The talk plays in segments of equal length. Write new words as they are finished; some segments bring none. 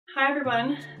Hi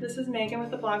everyone, this is Megan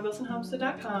with the blog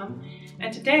WilsonHomestead.com,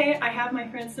 and today I have my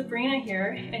friend Sabrina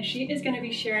here, and she is going to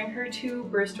be sharing her 2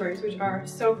 birth stories, which are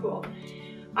so cool.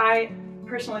 I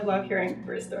personally love hearing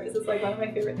birth stories. It's like one of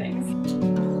my favorite things.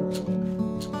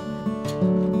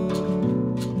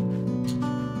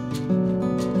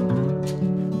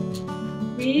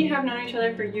 We have known each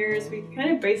other for years. We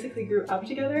kind of basically grew up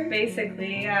together.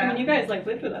 Basically, yeah. I mean, you guys like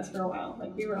lived with us for a while.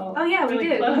 Like we were all we really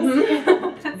did.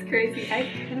 close. That's crazy. I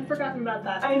kind of forgotten about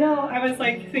that. I know. I was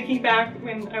like thinking back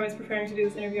when I was preparing to do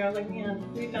this interview. I was like, man,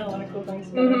 we've done a lot of cool things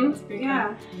together. It's pretty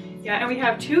fun. Yeah, and we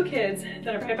have 2 kids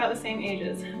that are right about the same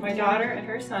ages. My daughter and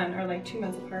her son are like 2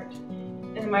 months apart.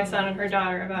 And my son and her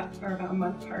daughter are about a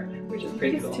month apart, which is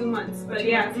pretty cool. It's 2 months, but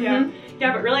 2 months, yeah.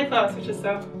 Yeah, but really close, which is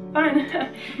so fun.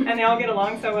 And they all get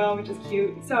along so well, which is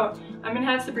cute. So I'm gonna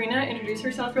have Sabrina introduce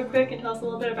herself real quick and tell us a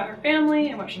little bit about her family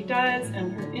and what she does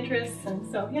and her interests, and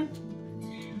so yeah.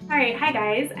 Alright, hi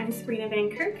guys, I'm Sabrina Van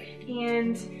Kirk,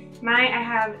 and I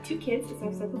have 2 kids, as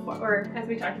I've said before, or as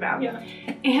we talked about. Yeah.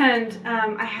 And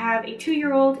I have a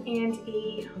 2-year-old and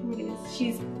a, oh my goodness,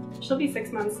 she'll be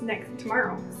 6 months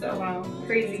tomorrow. So wow,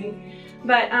 crazy.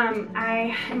 But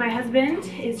my husband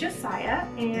is Josiah,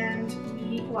 and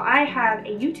I have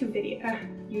a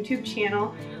YouTube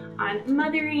channel on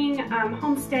mothering,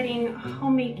 homesteading,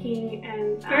 homemaking,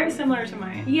 and very similar to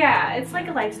mine. Yeah, it's like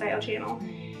a lifestyle channel.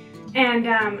 And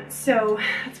so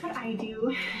that's what I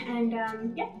do, and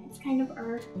yeah, it's kind of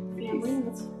our family, and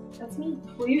that's me.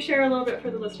 Will you share a little bit for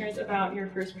the listeners about your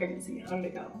first pregnancy? How did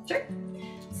it go? Sure.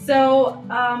 So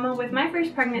with my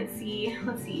first pregnancy,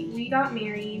 let's see, we got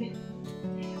married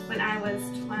when I was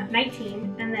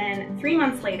 19, and then 3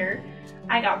 months later,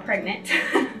 I got pregnant.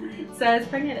 So I was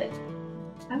pregnant at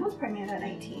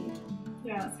 19.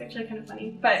 Yeah, it's actually kind of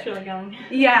funny, but it's really young.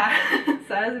 Yeah,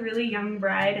 so I was a really young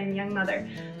bride and young mother.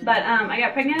 But I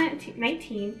got pregnant at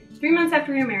 19, 3 months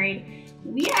after we were married.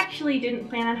 We actually didn't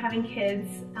plan on having kids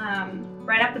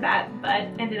right off the bat, but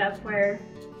ended up where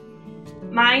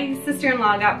my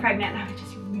sister-in-law got pregnant, and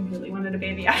we really wanted a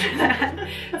baby after that.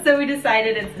 So we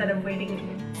decided instead of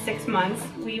waiting 6 months,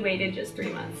 we waited just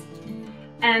 3 months.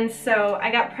 And so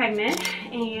I got pregnant,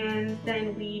 and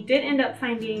then we did end up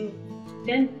finding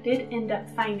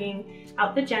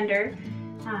out the gender.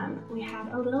 We had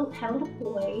a little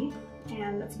boy,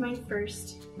 and that's my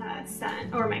first son,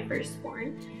 or my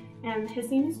firstborn, and his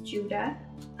name is Judah.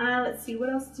 Let's see, what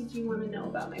else did you want to know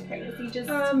about my pregnancy?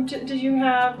 Did you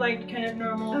have like kind of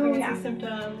normal pregnancy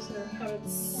symptoms, or how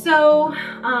it's... So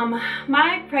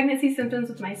my pregnancy symptoms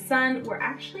with my son were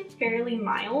actually fairly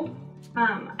mild.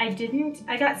 I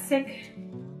got sick.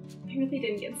 I really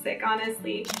didn't get sick,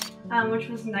 honestly, which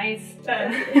was nice.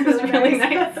 It was really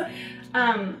nice.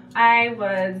 I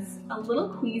was a little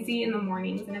queasy in the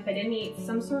mornings, and if I didn't eat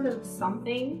some sort of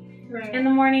something in the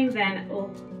morning, then,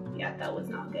 oh, yeah, that was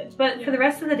not good. But for the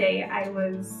rest of the day,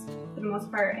 for the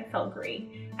most part, I felt great.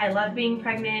 I loved being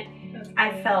pregnant.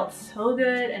 I felt so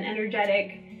good and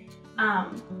energetic.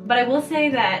 But I will say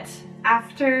that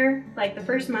after, like, the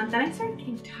first month, then I started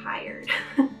getting tired.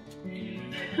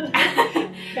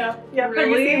 Yeah,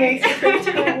 pregnancy makes you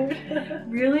pretty tired.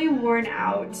 Really worn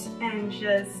out, and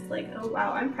just like, oh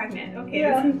wow, I'm pregnant. Okay,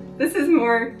 this is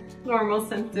more normal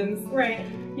symptoms. Right.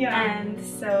 Yeah. And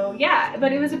so yeah,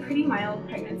 but it was a pretty mild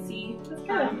pregnancy. That's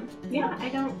good. Yeah,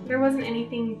 there wasn't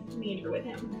anything major with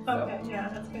him. So. Okay, yeah,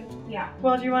 that's good. Yeah.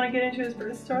 Well, do you want to get into his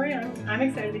birth story? I'm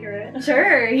excited to hear it.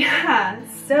 Sure. Yeah.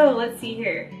 So let's see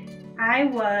here. Now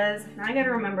I gotta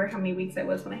remember how many weeks I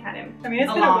was when I had him. I mean,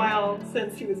 it's been a while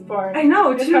since he was born. I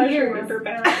know, it's 2 hard years. to remember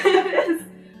back. It is.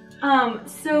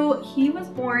 So he was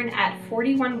born at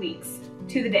 41 weeks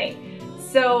to the day.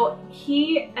 So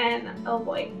oh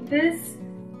boy, this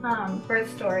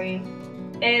birth story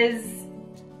is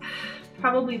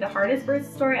probably the hardest birth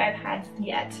story I've had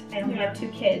yet. I only have 2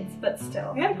 kids, but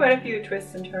still. We had quite a few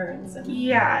twists and turns. And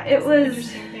yeah, it was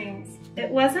interesting things. It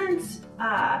wasn't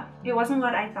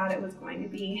what I thought it was going to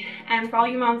be. And for all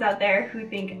you moms out there who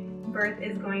think birth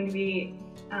is going to be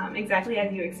exactly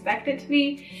as you expect it to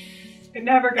be, it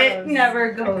never goes. It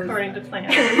never goes according to plan.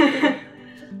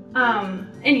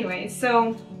 Anyway,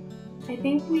 so I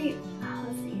think let's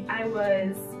see, I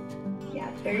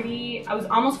was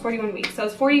almost 41 weeks. So I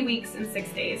was 40 weeks and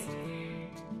 6 days.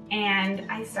 And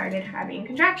I started having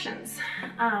contractions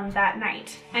that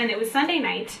night. And it was Sunday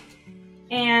night.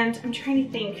 And I'm trying to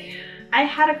think, I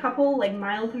had a couple like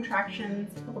mild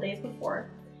contractions a couple days before,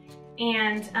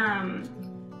 and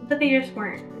but they just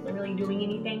weren't really doing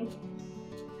anything.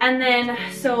 And then,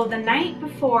 so the night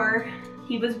before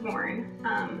he was born,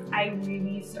 I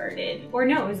really started, or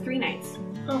no, it was 3 nights.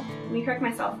 Oh, let me correct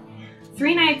myself.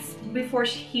 3 nights before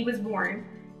he was born,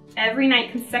 every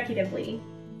night consecutively,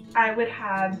 I would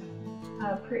have,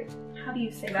 how do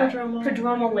you say that?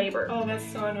 Prodromal labor. Oh, that's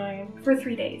so annoying. For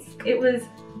 3 days. It was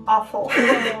awful.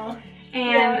 Oh.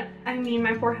 And I mean,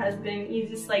 my poor husband, he's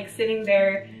just like sitting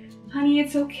there, honey,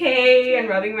 it's okay, and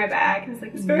rubbing my back. And it's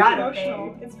like, it's very not emotional.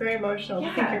 Okay. It's very emotional Yeah.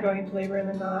 to think you're going into labor and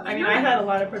then not. I mean, I had a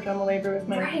lot of prodromal labor with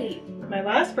my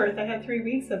last birth. I had 3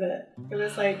 weeks of it. It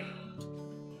was like,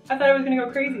 I thought I was gonna go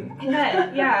crazy.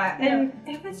 Yeah, and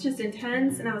it was just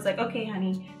intense. And I was like, okay,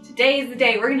 honey, today is the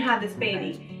day we're gonna have this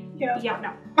baby. Yeah. Yeah,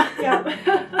 no. Yeah.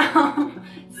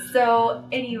 So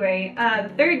anyway,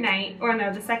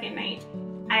 the second night,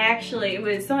 it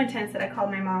was so intense that I called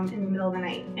my mom in the middle of the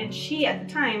night, and she at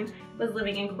the time was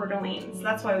living in Coeur d'Alene, so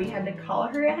that's why we had to call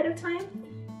her ahead of time.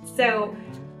 So,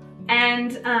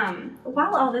 and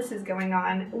while all this is going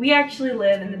on, we actually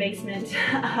live in the basement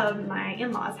of my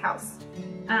in-laws' house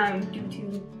due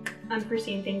to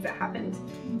unforeseen things that happened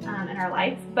in our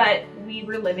life, but we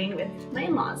were living with my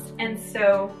in-laws, and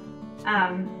so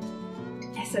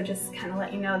just kind of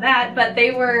let you know that, but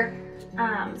they were,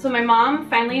 so my mom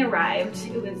finally arrived.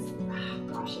 It was, oh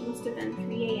gosh, it must have been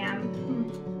 3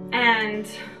 a.m. And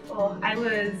I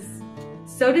was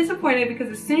so disappointed because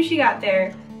as soon as she got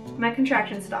there, my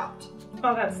contractions stopped.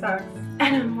 Oh, that sucks.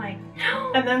 And I'm like,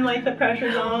 no. And then like the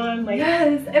pressure's on. Like,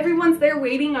 yes, everyone's there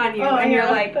waiting on you. Oh, and yeah,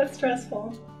 you're like, that's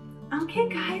stressful. okay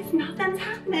guys, nothing's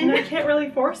happening. And I can't really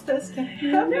force this to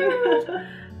happen. No.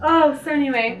 Oh, so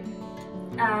anyway,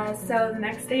 so the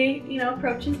next day,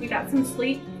 approaches, we got some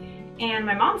sleep, and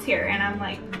my mom's here, and I'm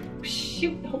like,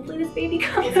 shoot, hopefully this baby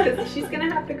comes, because she's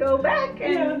gonna have to go back,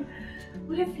 and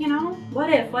what if,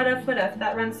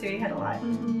 that runs through your head a lot.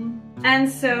 Mm-hmm. And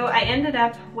so I ended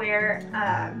up where,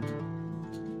 I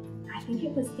think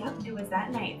it was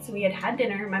that night, so we had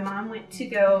dinner. My mom went to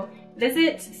go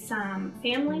visit some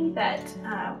family that,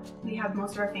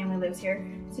 most of our family lives here,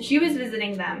 so she was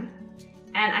visiting them.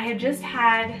 And I had just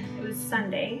it was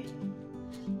Sunday,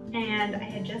 and I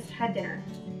had just had dinner.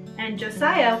 And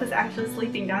Josiah was actually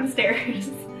sleeping downstairs,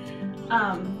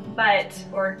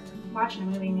 or watching a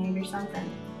movie maybe or something.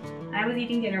 And I was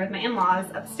eating dinner with my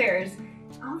in-laws upstairs.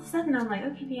 All of a sudden I'm like,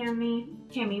 okay,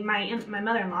 Tammy, my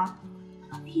mother-in-law,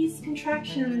 these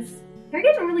contractions, they're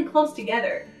getting really close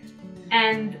together.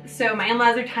 And so my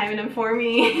in-laws are timing them for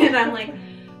me, and I'm like,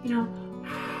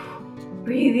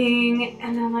 breathing,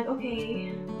 and then I'm like,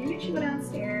 okay, maybe I should go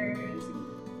downstairs.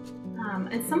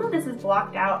 And some of this is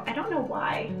blocked out. I don't know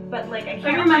why, but like I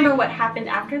can't remember what happened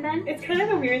after then. It's kind of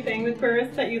a weird thing with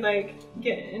birth that you like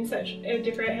get in such a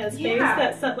different headspace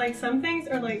that some things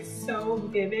are like so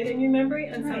vivid in your memory,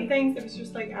 and some things it's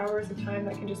just like hours of time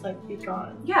that can just like be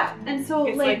gone. Yeah, and so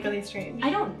it's like really strange. I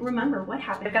don't remember what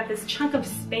happened. I've got this chunk of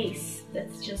space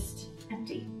that's just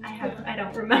empty. I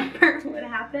don't remember what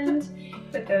happened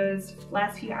with those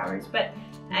last few hours, but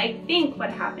I think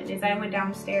what happened is I went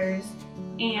downstairs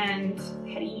and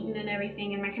had eaten and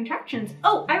everything, and my contractions,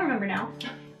 oh, I remember now.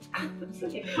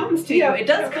 It comes to you. It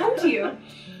does come to you.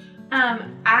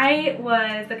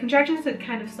 The contractions had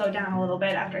kind of slowed down a little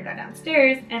bit after I got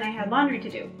downstairs, and I had laundry to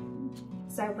do.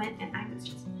 So I went and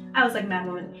I was like Mad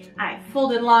Woman. I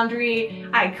folded laundry,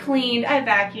 I cleaned, I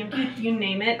vacuumed, you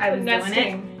name it, I was doing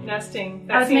it. Nesting.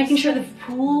 I was making sure the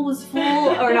pool was full,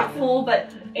 or not full,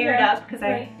 but aired up, because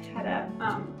I had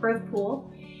a birth pool.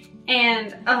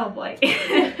 And oh boy.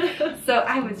 So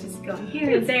I was just going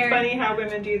here and there. It's funny how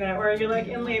women do that, where you're like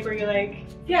in labor, you're like,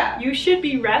 yeah, you should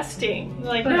be resting. You're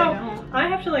like, no, I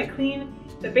have to like clean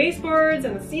the baseboards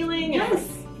and the ceiling. Yes.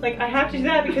 And, like I have to do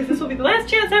that because this will be the last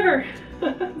chance ever.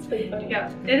 It's pretty funny.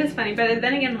 Yeah, it is funny, but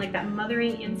then again, like that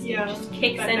mothering instinct just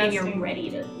kicks in and you're ready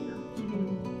to,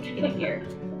 get in here.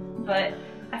 But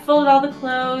I folded all the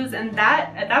clothes, and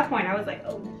at that point I was like,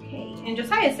 okay. And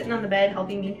Josiah's sitting on the bed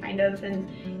helping me kind of, and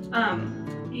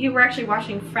we're actually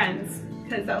watching Friends,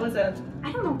 because that was I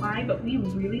don't know why, but we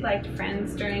really liked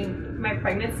Friends during my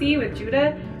pregnancy with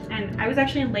Judah, and I was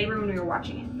actually in labor when we were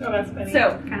watching it. Oh, that's funny.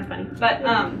 So, kind of funny. But,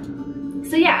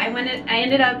 so yeah, I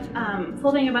ended up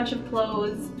folding a bunch of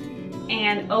clothes,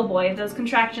 and oh boy, those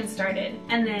contractions started.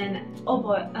 And then, oh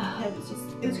boy,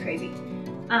 it was crazy.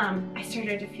 I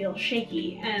started to feel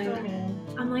shaky, and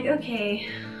I'm like, okay,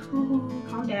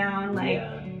 calm down.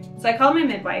 So I called my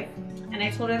midwife, and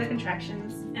I told her the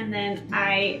contractions, and then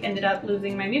I ended up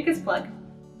losing my mucus plug.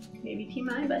 Maybe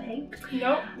TMI, but hey.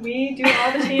 Nope, we do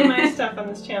all the TMI stuff on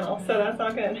this channel, so that's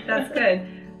all good. That's good.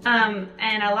 And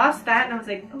I lost that, and I was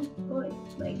like, oh boy,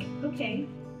 like, okay.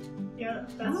 Yeah,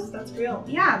 that's real.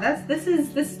 Yeah, this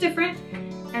is different.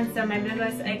 And so my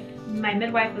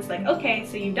midwife was like, okay,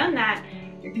 so you've done that,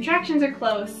 your contractions are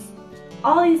close,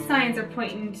 all these signs are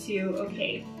pointing to,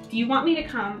 okay, do you want me to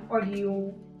come, or do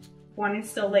you wanted to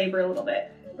still labor a little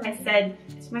bit. I said,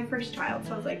 it's my first child,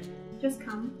 so I was like, just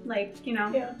come, like, you know,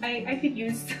 I could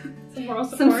use some moral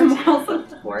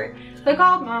support. So I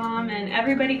called Mom and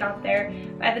everybody got there.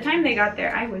 By the time they got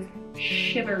there, I was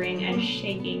shivering and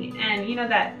shaking, and you know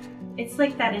that it's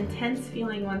like that intense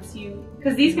feeling once you,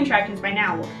 because these contractions by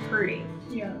now were hurting.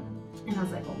 Yeah. And I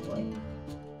was like, oh boy.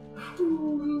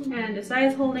 And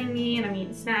Josiah's holding me and I'm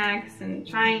eating snacks and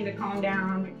trying to calm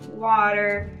down, drinking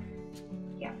water.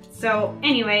 Yeah. So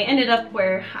anyway, ended up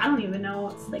where I don't even know,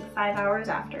 it's like 5 hours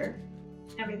after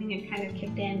everything had kind of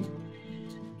kicked in.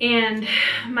 And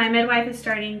my midwife is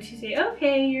starting to say,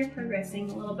 okay, you're progressing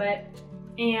a little bit.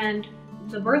 And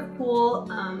the birth pool,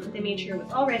 they made sure it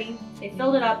was all ready. They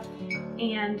filled it up.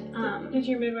 And did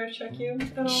your midwife check you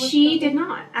at all? She did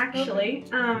not, actually,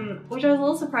 which I was a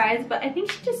little surprised, but I think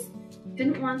she just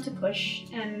didn't want to push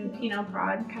and, you know,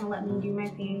 prod, kind of let me do my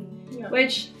thing,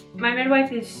 which my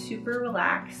midwife is super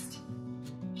relaxed.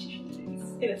 She's really nice.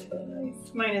 It is really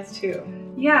nice. Mine is too.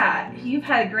 Yeah, you've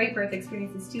had great birth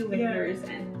experiences too with yours,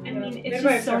 and I mean, it's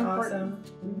midwives just so are important.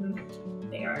 Awesome.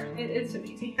 They are. It's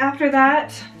amazing. After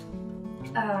that,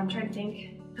 I'm trying to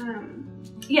think.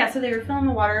 Yeah, so they were filling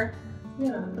the water.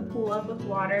 The pool up with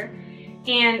water,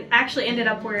 and actually ended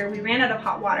up where we ran out of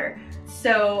hot water,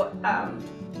 so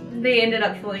they ended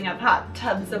up filling up hot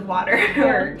tubs of water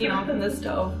or, you know, from the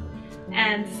stove,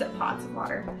 and pots of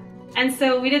water. And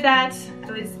so we did that.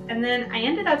 And then I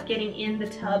ended up getting in the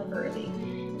tub early.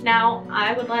 Now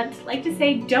I would like to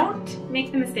say, don't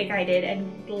make the mistake I did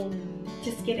and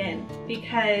just get in,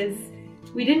 because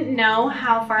we didn't know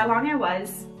how far along I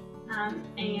was,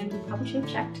 and we probably should have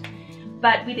checked.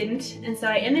 But we didn't, and so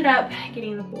I ended up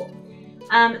getting in the pool.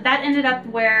 That ended up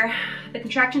where the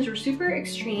contractions were super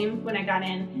extreme when I got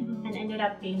in, and ended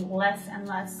up being less and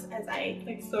less as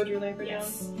I slowed your labor down.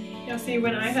 You know, see,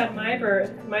 when I had my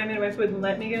birth, my midwife wouldn't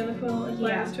let me get in the pool until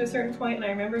I was to a certain point, and I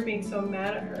remember being so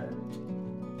mad at her,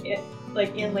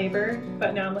 like in labor.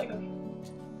 But now I'm like, okay,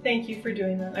 thank you for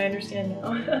doing that. I understand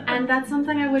now. And that's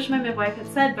something I wish my midwife had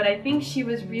said, but I think she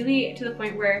was really to the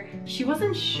point where she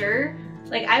wasn't sure.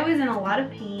 Like, I was in a lot of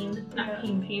pain, not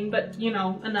pain, but, you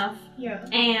know, enough. Yeah.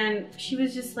 And she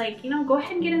was just like, you know, go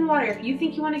ahead and get in the water. If you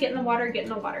think you want to get in the water, get in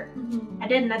the water. I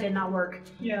did, and that did not work.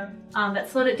 Yeah. That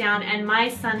slowed it down, and my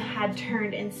son had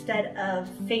turned, instead of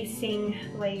facing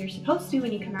the way you're supposed to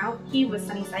when you come out, he was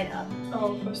sunny side up.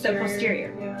 Oh, posterior. So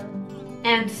posterior. Yeah.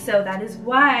 And so that is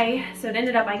why, so it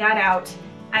ended up, I got out,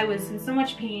 I was in so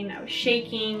much pain, I was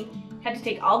shaking, had to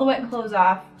take all the wet clothes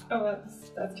off. Oh,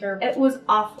 that's terrible. It was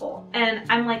awful, and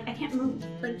I'm like, I can't move,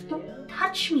 like, don't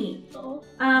touch me. So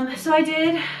I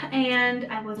did, and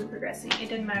I wasn't progressing. It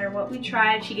didn't matter what we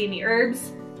tried. She gave me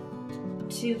herbs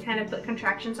to kind of put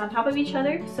contractions on top of each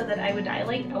other so that I would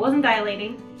dilate. I wasn't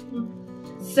dilating.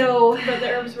 So, but the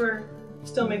herbs were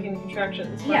still making the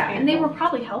contractions. Yeah, and they were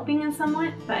probably helping in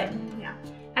somewhat, but yeah.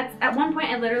 At one point,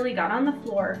 I literally got on the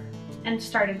floor and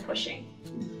started pushing.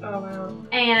 Oh, wow.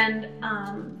 And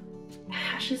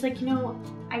she's like, you know,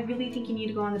 I really think you need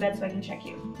to go on the bed so I can check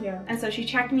you. Yeah. And so she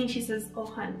checked me and she says, oh,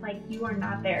 hun, like, you are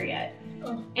not there yet.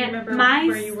 Oh, and remember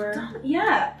where you were?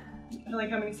 Yeah. Like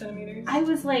how many centimeters? I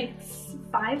was like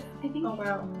 5, I think. Oh,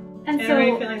 wow. And so, were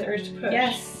you feeling the urge to push?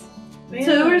 Yes. Man.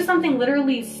 So there was something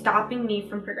literally stopping me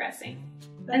from progressing.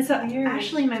 And so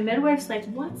actually my midwife's like,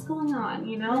 what's going on?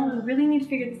 You know, we really need to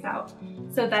figure this out.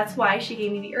 So that's why she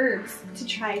gave me the herbs to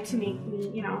try to make me,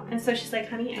 you know. And so she's like,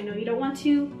 honey, I know you don't want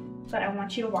to, but I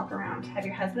want you to walk around. Have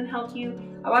your husband help you.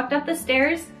 I walked up the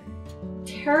stairs.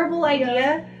 Terrible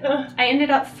idea. I ended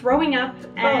up throwing up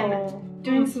and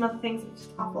doing some other things, which is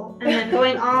awful. And then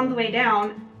going on the way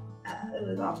down, it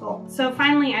was awful. So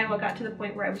finally I got to the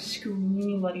point where I was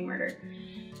screaming bloody murder.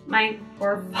 My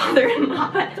poor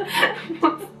father-in-law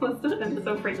must have been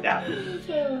so freaked out.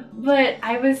 But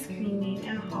I was screaming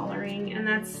and hollering, and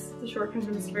that's the short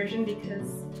condensed version because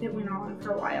it went on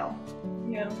for a while.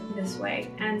 Yeah. This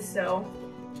way. And so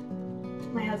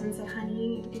my husband said,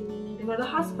 honey, do we need to go to the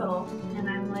hospital? And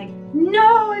I'm like,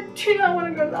 no, I do not want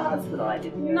to go to the hospital. I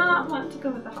did not want to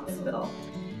go to the hospital.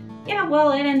 Yeah,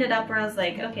 well, it ended up where I was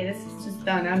like, okay, this is just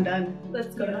done. I'm done.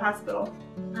 Let's go to the hospital.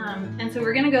 And so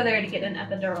we're gonna go there to get an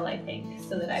epidural, I think,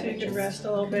 so that I could rest a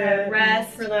little bit,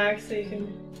 rest, relax, so you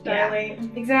can dilate. Yeah,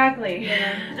 exactly.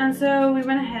 Yeah. And so we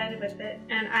went ahead with it,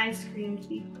 and I screamed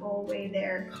the whole way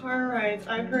there. Car rides.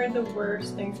 I've heard the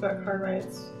worst things about car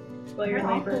rides while you're in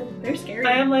labor. They're scary.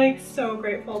 I am like so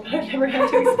grateful that I've never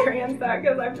had to experience that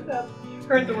because I've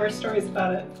heard the worst stories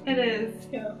about it. It is.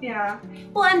 Yeah. Yeah.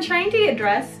 Well, and trying to get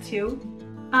dressed too.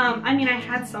 I mean, I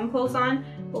had some clothes on,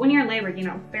 But when you're in labor, you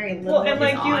know, very little and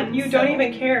like is on, you don't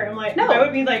even care. I'm like, no. I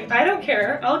would be like, I don't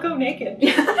care. I'll go naked.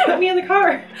 Put me in the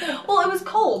car. Well, it was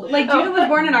cold. Like Judah was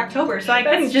born in October, so I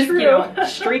couldn't just true. you know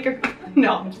streak.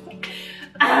 No,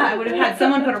 I would have had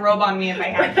someone put a robe on me if I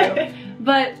had to.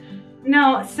 But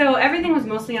no, so everything was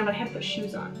mostly on, but I had to put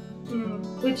shoes on.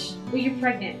 Which, well, you're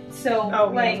pregnant, so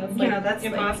like, you know, that's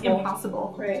impossible. Like,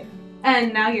 impossible. Right.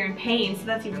 And now you're in pain, so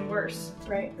that's even worse.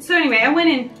 Right. So anyway,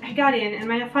 I got in, and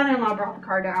my father-in-law brought the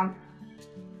car down.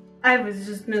 I was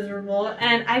just miserable,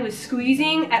 and I was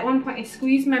squeezing. At one point, I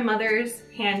squeezed my mother's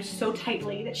hand so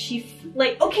tightly that she,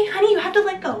 like, okay, honey, you have to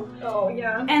let go. Oh,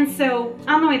 yeah. And so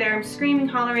on the way there, I'm screaming,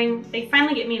 hollering. They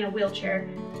finally get me in a wheelchair.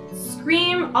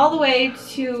 Scream all the way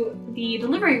to the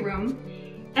delivery room,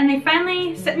 and they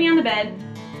finally set me on the bed.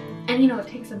 And you know, it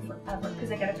takes them forever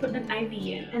because I gotta put an IV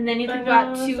in, and then they've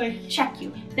got to check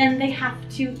you. Then they have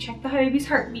to check the baby's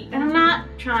heartbeat. And I'm not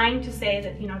trying to say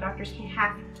that, you know, doctors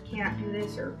can't do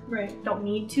this or don't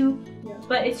need to,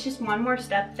 but it's just one more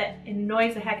step that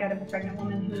annoys the heck out of a pregnant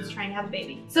woman who's trying to have a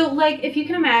baby. So like, if you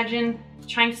can imagine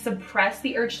trying to suppress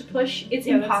the urge to push, it's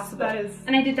impossible.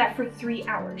 And I did that for 3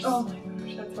 hours. Oh my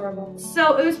gosh, that's horrible.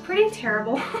 So it was pretty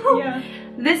terrible. Yeah.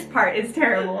 This part is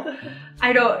terrible.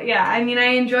 I mean, I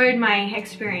enjoyed my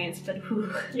experience, but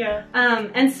whew. Yeah.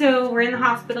 And so we're in the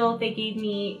hospital. They gave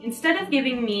me, instead of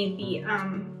giving me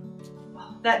the,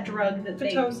 that drug that the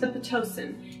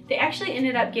Pitocin, they actually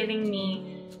ended up giving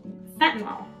me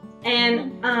fentanyl.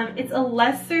 And it's a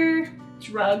lesser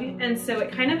drug, and so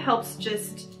it kind of helps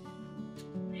just,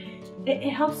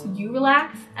 it helps you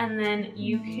relax, and then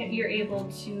you're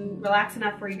able to relax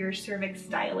enough where your cervix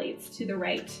dilates to the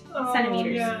right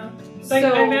centimeters. Yeah. Like,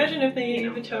 so, I imagine if they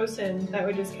gave Pitocin, that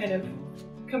would just kind of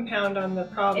compound on the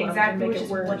problem. Exactly, and which make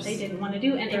it worse. Is what they didn't want to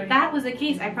do. And if that was the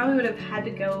case, I probably would have had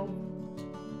to go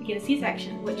get a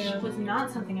C-section, which was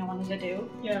not something I wanted to do.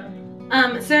 Yeah.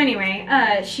 So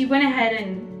anyway, she went ahead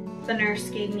and the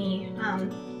nurse gave me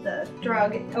the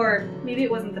drug, or maybe it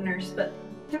wasn't the nurse, but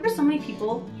there were so many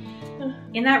people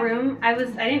in that room. I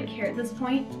didn't care at this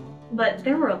point, but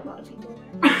there were a lot of people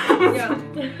there.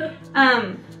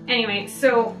 Yeah. Anyway,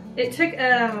 so it took,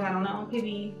 I don't know,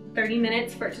 maybe 30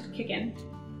 minutes for it to kick in.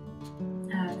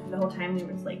 The whole time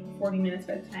it was like 40 minutes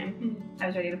by the time I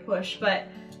was ready to push, but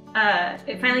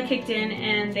it finally kicked in,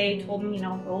 and they told me, you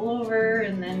know, roll over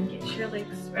and then get your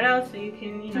legs spread out so you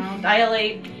can, you know,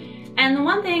 dilate. And the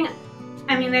one thing,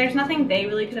 I mean, there's nothing they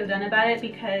really could have done about it,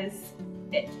 because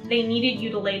they needed you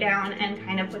to lay down and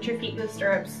kind of put your feet in the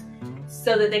stirrups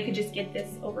so that they could just get this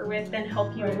over with and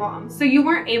help you along. So you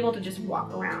weren't able to just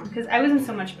walk around, because I was in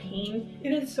so much pain.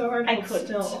 It is so hard to hold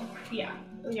still. Yeah.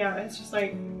 Yeah, it's just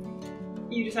like,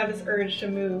 you just have this urge to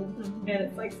move, and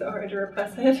it's like so hard to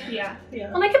repress it. Yeah.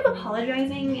 Yeah. Well, I kept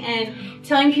apologizing and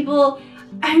telling people,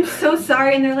 I'm so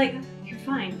sorry, and they're like, you're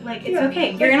fine. Like, it's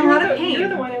okay. You're in a lot of pain. You're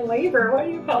the one in labor. Why are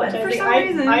you apologizing? But for some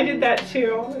reason, I did that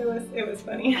too. It was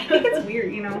funny. I think it's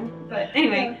weird, you know. But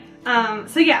anyway,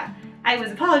 so yeah, I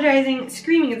was apologizing,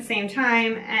 screaming at the same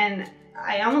time, and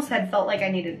I almost had felt like I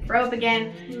needed to throw up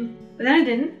again, but then I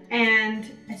didn't.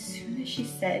 And as soon as she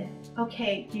said,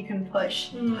 okay, you can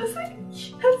push, I was like,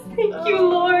 yes, thank you,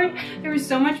 Lord. There was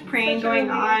so much praying going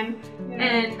on.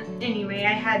 And anyway,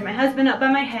 I had my husband up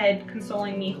by my head,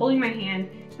 consoling me, holding my hand,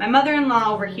 my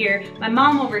mother-in-law over here, my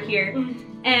mom over here,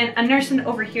 and a nurse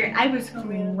over here. And I was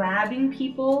grabbing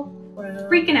people,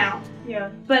 freaking out. Yeah.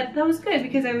 But that was good,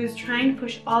 because I was trying to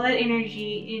push all that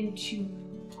energy into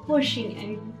pushing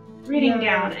and gritting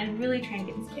down and really trying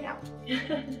to get this kid out.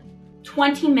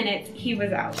 20 minutes, he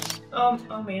was out. Oh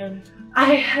man.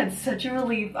 I had such a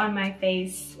relief on my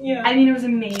face. Yeah. I mean, it was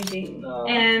amazing.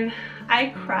 And I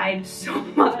cried so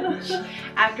much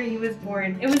after he was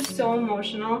born. It was so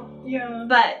emotional. Yeah.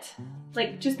 But,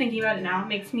 like, just thinking about it now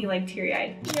makes me, like,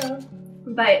 teary-eyed. Yeah.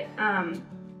 But,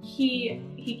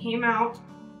 he came out,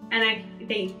 and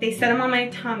they set him on my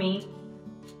tummy,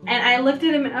 and I looked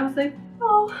at him and I was like,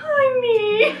 oh,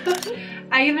 honey.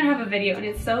 I even have a video, and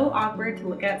it's so awkward to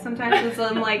look at sometimes, because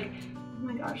I'm like, oh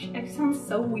my gosh, I sound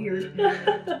so weird.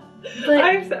 But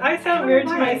I sound weird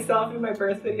to myself in my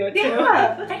birth video too.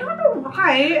 Yeah, I don't know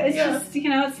why. It's just, you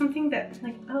know, it's something that,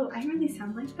 like, oh, I really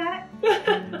sound like that.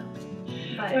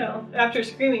 But, well, after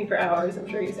screaming for hours, I'm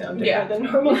sure you sound different than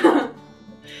normal.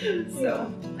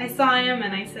 So I saw him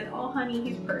and I said, oh honey,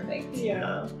 he's perfect.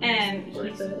 Yeah. And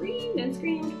he screamed and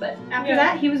screamed, but after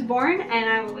that he was born,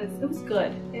 and it was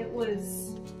good. It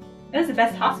was the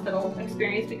best hospital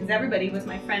experience, because everybody was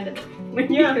my friend at the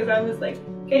point. Yeah. Because I was like,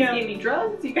 you guys gave me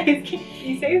drugs, you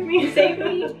saved me. You saved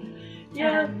me.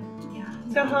 Yeah.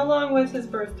 So how long was his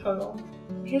birth total?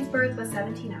 His birth was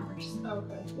 17 hours.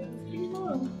 Okay. Yeah.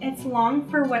 long. It's long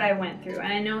for what I went through,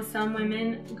 and I know some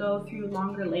women go through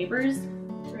longer labors.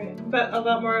 Right, but a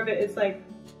lot more of it is like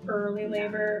early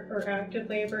labor or active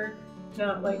labor,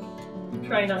 not like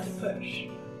try not to push.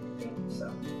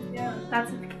 So yeah,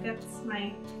 that's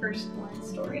my firstborn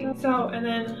story. So, and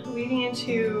then leading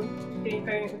into getting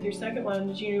pregnant with your second one,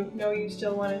 did you know you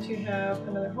still wanted to have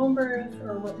another home birth,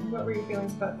 or what were your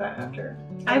feelings about that after?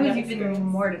 I was even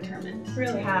more determined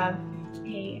really? to have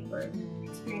a birth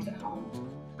experience at home.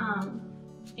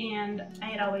 And I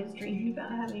had always dreamed about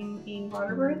having a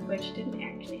water birth, which didn't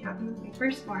actually happen with my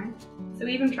firstborn. So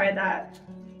we even tried that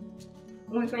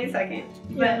with my second.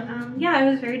 Yeah. But yeah, I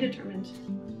was very determined.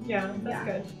 Yeah, that's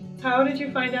good. How did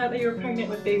you find out that you were pregnant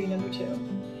with baby number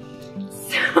 2?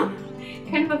 So,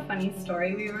 kind of a funny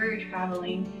story. We were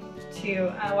traveling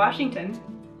to Washington,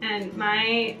 and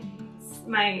my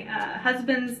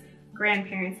husband's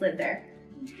grandparents lived there.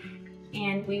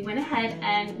 And we went ahead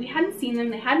and we hadn't seen them,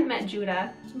 they hadn't met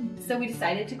Judah, so we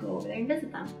decided to go over there and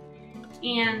visit them.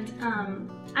 And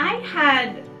I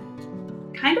had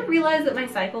kind of realized that my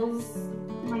cycle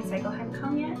hadn't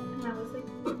come yet, and I was like,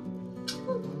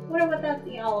 what that's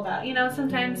all about? You know,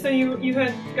 sometimes. So you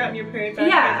had gotten your period back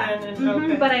by then, and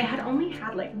okay. But I had only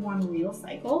had like one real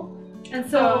cycle. And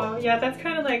so, yeah, that's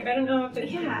kind of like, I don't know if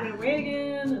it went away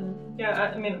again, and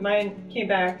yeah, I mean, mine came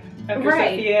back after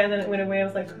Sophia, and then it went away. I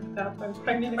was like, oh, I'm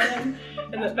pregnant again,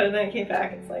 but then it came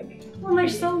back. It's like, well, they're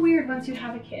so weird once you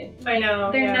have a kid. I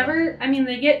know. They're never. I mean,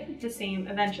 they get the same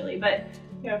eventually, but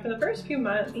yeah, for the first few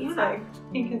months, it's like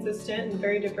inconsistent and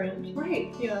very different.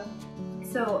 Right. Yeah.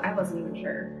 So I wasn't even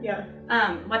sure. Yeah.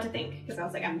 What to think, because I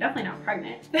was like, I'm definitely not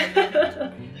pregnant.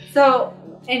 So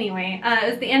anyway, it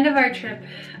was the end of our trip,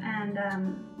 and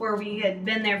where we had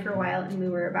been there for a while, and we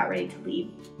were about ready to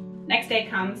leave. Next day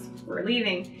comes, we're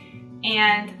leaving,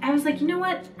 and I was like, you know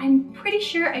what? I'm pretty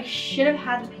sure I should have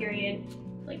had the period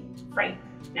like right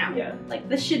now. Yeah. Like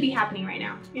this should be happening right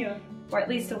now. Yeah. Or at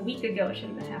least a week ago it should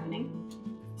have been happening.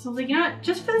 So I was like, you know what?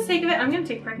 Just for the sake of it, I'm gonna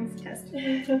take a pregnancy test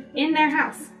in their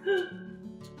house.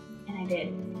 And I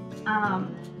did. I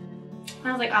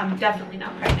was like, I'm definitely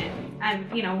not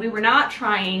pregnant. You know, we were not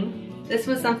trying. This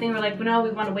was something we're like, no, we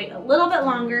want to wait a little bit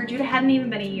longer. Judah hadn't even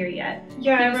been a year yet.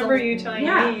 Yeah, I remember you telling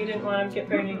me you didn't want to get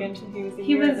pregnant again until he was a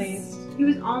year at least. He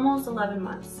was almost 11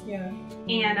 months. Yeah.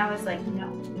 And I was like,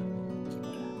 no.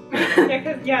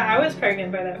 I was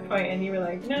pregnant by that point, and you were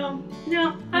like, no,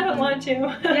 I don't want to.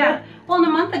 Yeah. Well, a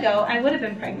month ago, I would have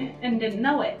been pregnant and didn't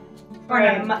know it. Or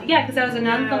not a month. Yeah, because I was a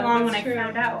month along when I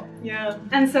found out. Yeah.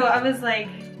 And so I was like,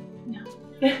 no.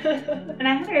 And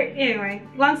I had her, anyway,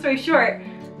 long story short,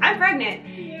 I'm pregnant.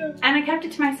 Yeah. And I kept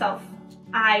it to myself.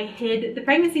 I hid the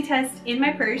pregnancy test in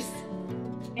my purse,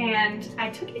 and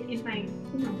I took it in my,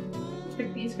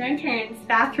 these grandparents'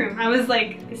 bathroom. I was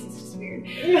like, this is just weird.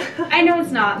 I know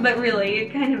it's not, but really,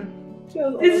 it kind of,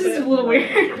 this is a little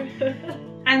weird.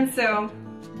 And so,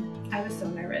 I was so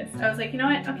nervous. I was like, you know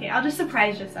what? Okay, I'll just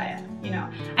surprise Josiah, you know.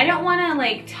 I don't want to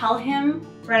like tell him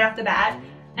right off the bat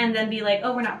and then be like,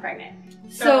 oh, we're not pregnant.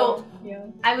 So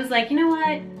I was like, you know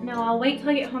what? No, I'll wait till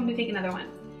I get home to take another one.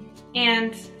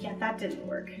 And yeah, that didn't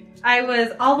work. I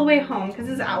was all the way home, because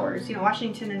it's hours. You know,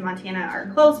 Washington and Montana are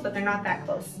close, but they're not that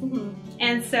close.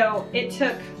 And so it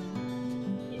took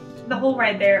the whole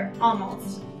ride there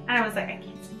almost. And I was like, I can't.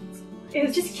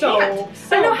 It's just so can't. I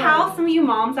don't know how some of you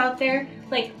moms out there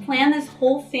like plan this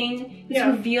whole thing, this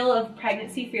reveal of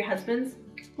pregnancy for your husbands.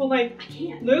 Well, like, I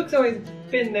can't. Luke's always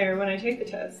been there when I take the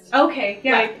test. Okay,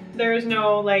 yeah. Like, there's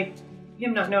no, like,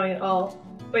 him not knowing at all.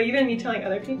 But even me telling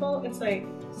other people, it's, like,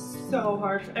 so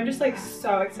hard. I'm just, like,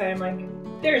 so excited. I'm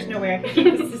like, there's no way I can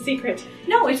keep this a secret.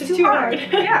 No, it's just too hard.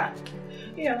 Yeah.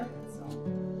 Yeah.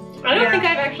 I don't think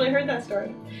I've actually heard that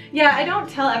story. Yeah, I don't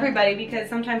tell everybody, because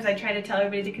sometimes I try to tell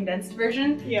everybody the condensed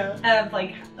version. Yeah. Of,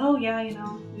 like, oh, yeah, you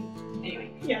know.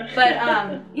 Anyway. Yeah.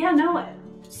 But, yeah, no.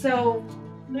 So,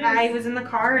 I was in the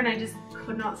car, and I just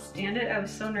could not stand it. I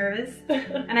was so nervous.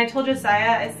 And I told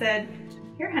Josiah, I said,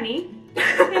 here, honey. Look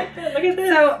at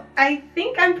this. So, I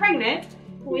think I'm pregnant.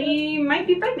 We might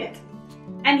be pregnant.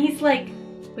 And he's like,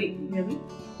 wait, really?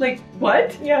 Like,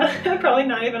 what? Yeah, probably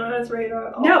not even on his radar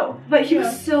at all. No, but he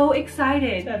was so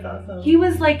excited. That's awesome. He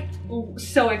was like,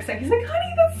 so excited. He's like,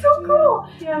 honey, that's so cool.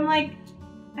 Yeah, I'm like,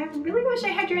 I really wish I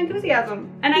had your enthusiasm.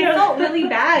 And I felt really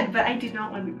bad, but I did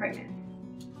not want to be pregnant.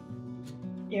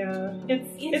 Yeah,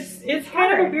 it's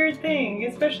kind of a weird thing,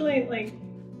 especially like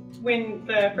when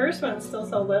the first one's still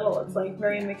so little. It's like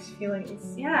very mixed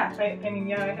feelings. Yeah. I mean,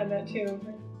 yeah, I had that too.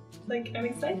 Like, I'm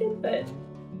excited, but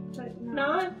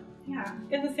not. Yeah.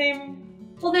 In the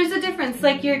same. Well, there's a difference.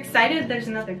 Like, you're excited there's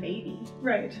another baby.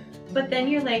 Right. But then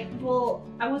you're like, well,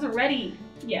 I wasn't ready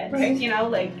yet. Right. You know,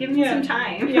 like give me some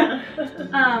time. Yeah.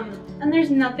 And there's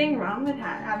nothing wrong with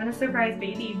having a surprise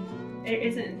baby. It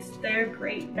isn't. They're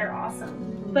great. They're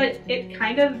awesome. But it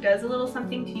kind of does a little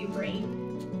something to your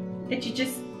brain that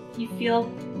you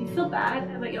feel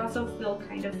bad, but you also feel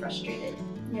kind of frustrated.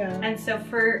 Yeah. And so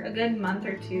for a good month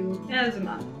or two, it was a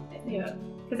month. Yeah.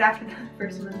 Because after the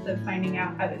first month of finding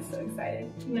out, I was so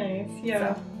excited. Nice.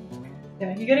 Yeah. So.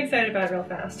 Yeah, you get excited about it real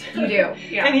fast. You do.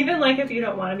 Yeah. And even like if you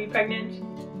don't want to be pregnant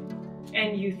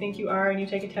and you think you are and you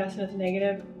take a test and it's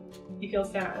negative, you feel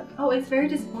sad. Oh, it's very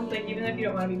disappointing. Like even if you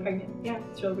don't want to be pregnant. Yeah,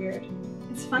 it's real weird.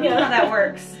 It's funny how that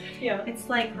works. Yeah. It's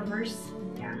like reverse.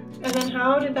 Yeah. And then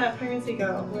how did that pregnancy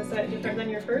go? Was that different than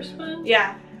your first one?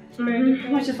 Yeah. Very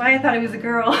different. Which is why I thought it was a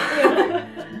girl.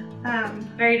 Yeah.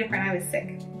 Very different. I was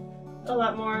sick. A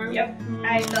lot more. Yep.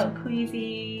 I felt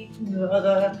queasy.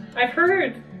 I've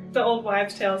heard the old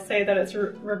wives' tales say that it's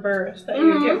reversed, that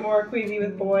you get more queasy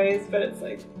with boys, but it's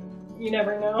like, you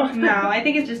never know. No, I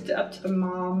think it's just up to the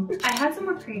mom. I had some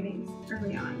more cravings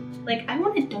early on. Like, I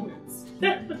wanted donuts.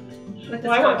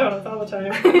 Well, I want donuts all the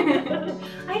time.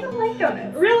 I don't like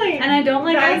donuts. Really? And I don't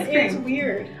like ice cream. It's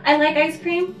weird. I like ice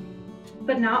cream,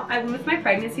 but not with my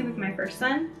pregnancy with my first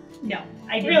son. No,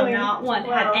 I did not want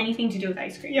to have anything to do with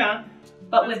ice cream. Yeah.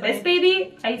 But with this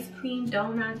baby, ice cream,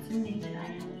 donuts, and name it, I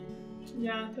had.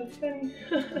 Yeah, that's funny.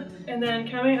 And then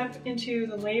coming up into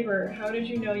the labor, how did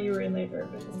you know you were in labor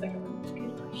with the second one?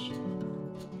 Good question.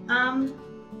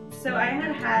 So I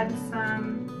had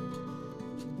some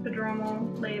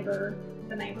prodromal labor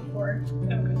the night before.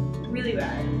 Okay. Really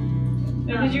bad. And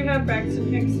did you have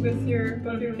Braxton Hicks with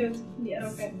both your kids?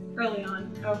 Yes. Okay. Early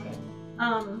on. Okay.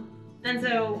 And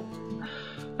so,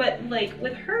 but like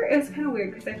with her, it was kind of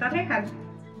weird because I thought I had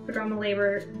prodromal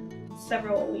labor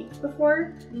several weeks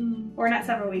before, or not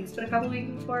several weeks, but a couple weeks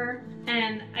before,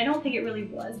 and I don't think it really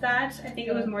was that. I think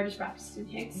it was more just Braxton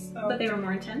Hicks, but they were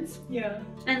more intense. Yeah.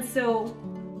 And so,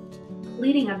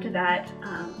 leading up to that,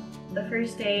 the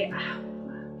first day,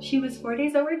 she was 4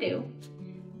 days overdue,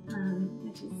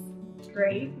 which is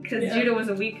great because Judah was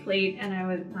a week late and I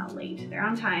was not late. They're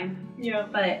on time. Yeah.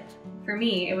 But for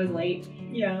me, it was late.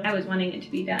 Yeah. I was wanting it to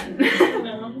be done.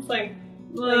 No, it's like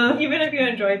even if you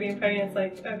enjoy being pregnant, it's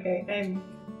like, okay, I'm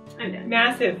done.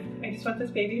 Massive. I just want this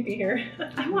baby to be here.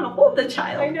 I want to hold the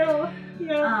child. I know.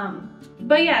 Yeah.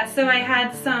 But yeah, so I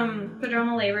had some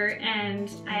prodromal labor,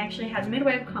 and I actually had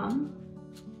midwife come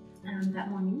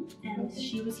that morning, and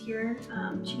she was here.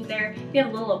 She was there. We had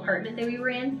a little apartment that we were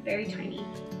in, very tiny.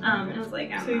 It was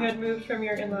like, so you had moved from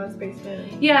your in-laws'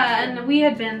 basement. Yeah, and we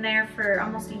had been there for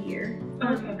almost a year.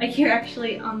 Okay. A year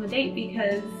actually on the date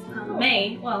because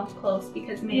May, well, close,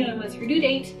 because May was her due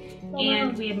date,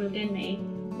 and we had moved in May.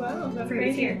 Wow, that's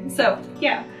previous year. So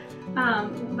yeah,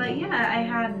 but yeah, I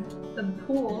had the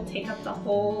pool take up the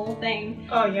whole thing.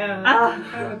 Oh yeah,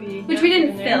 that would be. Which we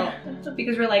didn't fill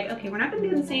because we're like, okay, we're not gonna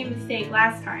do the same mistake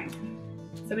last time,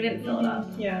 so we didn't fill it up.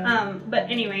 Yeah. But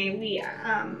anyway, we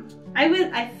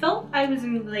I felt I was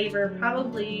in labor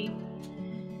probably.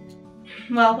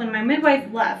 Well, when my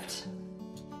midwife left,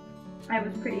 I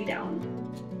was pretty down.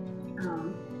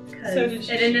 So did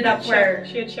she, it ended up where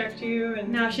she had checked you and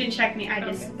no, she didn't check me. I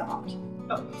just stopped.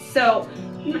 Oh. So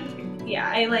yeah,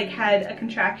 I like had a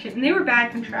contraction, and they were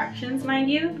bad contractions,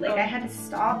 mind you. Like I had to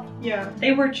stop. Yeah.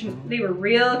 They were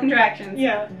real contractions.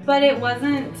 Yeah. But it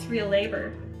wasn't real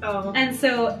labor. Oh. And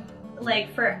so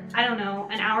like for I don't know,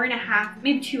 an hour and a half,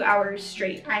 maybe 2 hours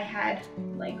straight, I had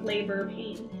like labor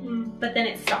pain. But then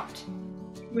it stopped.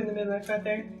 When the midwife got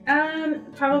there?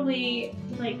 Probably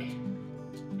like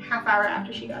half hour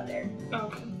after she got there.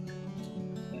 Okay.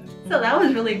 Yeah. So that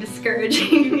was really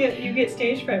discouraging. You get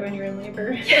stage fright when you're in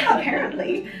labor. Yeah,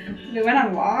 apparently. We went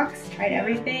on walks, tried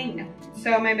everything. No.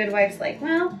 So my midwife's like,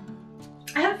 well,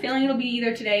 I have a feeling it'll be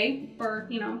either today or,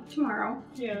 tomorrow.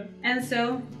 Yeah. And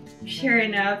so, sure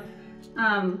enough,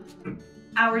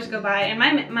 hours go by, and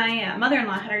my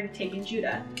mother-in-law had already taken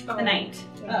Judah the night,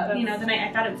 the night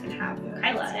I thought it was gonna have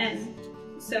Kyla, and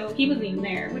so he wasn't even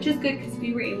there, which is good because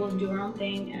we were able to do our own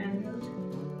thing and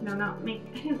I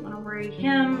didn't want to worry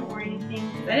him or anything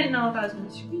because I didn't know if I was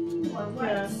gonna scream or what.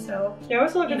 Yeah. So yeah, I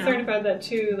was a little concerned about that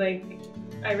too. Like,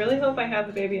 I really hope I have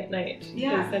the baby at night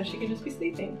because then she can just be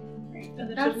sleeping. Right. And then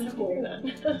she doesn't have to hear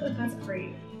that. That's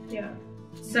great. Yeah.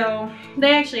 So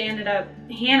they actually ended up,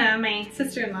 Hannah, my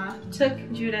sister-in-law, took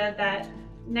Judah that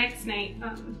next night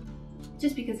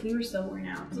just because we were so worn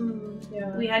out. Yeah.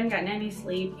 We hadn't gotten any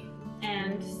sleep,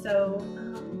 and so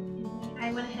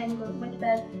I went ahead and went to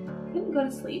bed. Couldn't go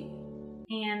to sleep,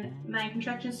 and my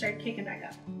contractions started kicking back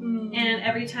up. And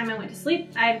every time I went to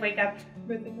sleep, I'd wake up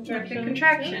With the contraction. With the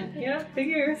contraction. Yeah,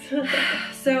 figures.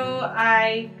 So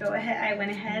I went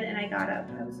ahead and I got up.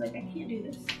 I was like, I can't do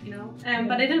this, you know?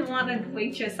 But I didn't want to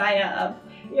wake Josiah up.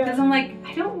 Because I'm like,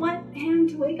 I don't want him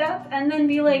to wake up and then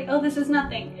be like, oh, this is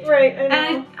nothing. Right, I know.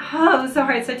 And it was so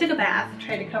hard. So I took a bath,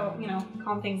 tried to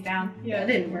calm things down. Yeah. It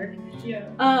didn't work. Yeah.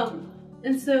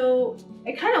 And so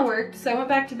it kind of worked. So I went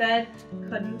back to bed.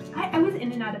 Couldn't. I was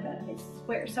in and out of bed, I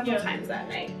swear, several times that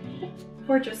night.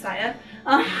 Poor Josiah.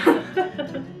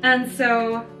 And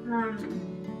so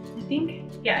I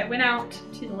think, I went out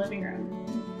to the living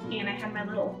room and I had my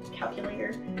little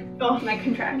calculator, my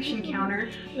contraction counter.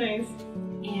 Nice.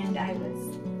 And I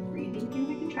was breathing through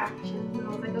my contractions and I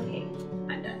was like, okay,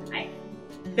 I'm done.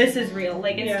 This is real.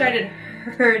 Like it started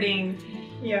hurting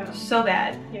so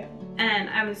bad. Yeah. And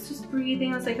I was just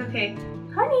breathing. I was like, okay,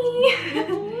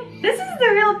 honey, this is the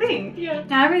real thing. Yeah.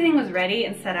 Now everything was ready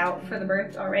and set out for the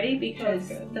birth already because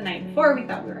the night before we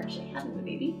thought we were actually having the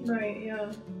baby. Right,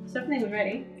 yeah. So everything was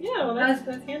ready. Yeah, well that's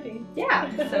handy.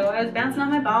 Yeah. So I was bouncing on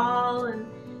my ball and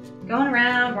going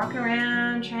around, walking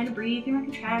around, trying to breathe through my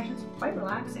contractions. Quite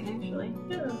relaxing actually.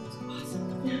 Yeah. It's awesome.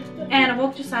 And I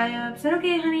woke Josiah up, said,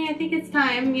 okay honey, I think it's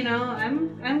time, you know,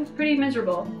 I'm pretty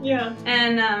miserable. Yeah.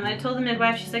 And I told the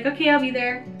midwife, she's like, okay, I'll be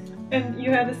there. And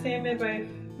you had the same midwife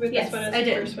with this one as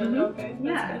the first one? Okay.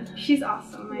 Yeah. Good. She's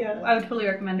awesome. I would totally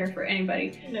recommend her for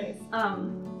anybody. Nice.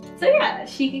 So yeah,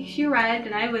 she arrived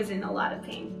and I was in a lot of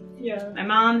pain. Yeah. My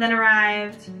mom then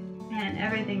arrived and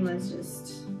everything was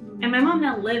just, and my mom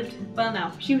now lived, well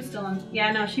no, she was still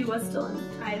in, she was still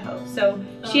in Idaho. So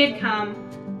she had come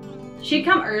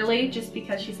early just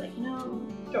because she's like,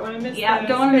 don't want to miss it. Yeah,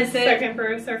 don't want to miss it. Second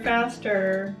births are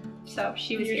faster. So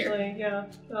she was usually, yeah,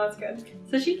 well, that's good.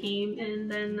 So she came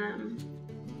and then,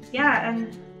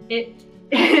 and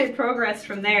it progressed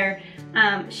from there.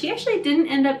 She actually didn't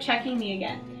end up checking me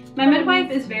again. My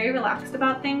midwife is very relaxed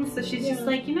about things, so she's just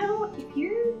like, if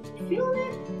you're feeling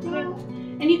it,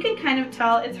 and you can kind of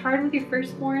tell it's hard with your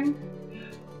firstborn.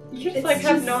 You just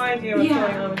have no idea what's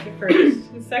going on with your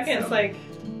first. The second is like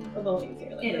a little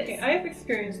easier. Like, okay, I have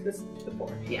experienced this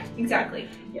before. Yeah, exactly.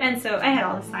 Yeah. And so I had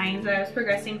all the signs that I was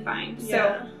progressing fine.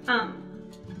 Yeah. So,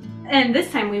 and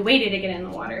this time we waited to get in the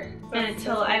water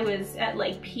until I was at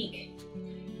like peak.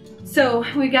 So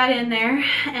we got in there,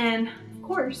 and of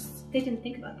course they didn't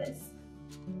think about this.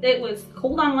 It was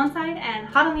cold on one side and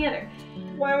hot on the other.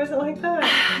 Why was it like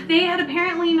that? They had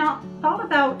apparently not thought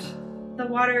about the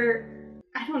water.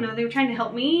 I don't know, they were trying to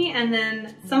help me, and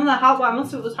then some of the hot water,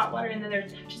 most of it was hot water, and then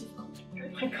there's patches of cold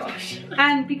water. Oh my gosh.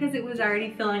 And because it was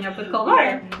already filling up with cold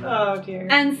water. Oh dear.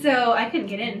 And so I couldn't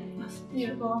get in. I was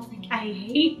miserable. I was like, I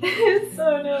hate this.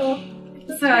 Oh no.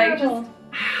 That's terrible.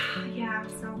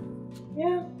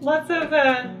 Yeah, lots of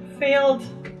failed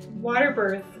water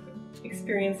birth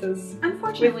experiences.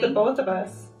 Unfortunately. With the both of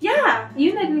us. Yeah,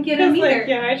 you didn't get them either. Like,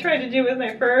 I tried to do it with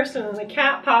my first, and then the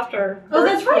cat popped our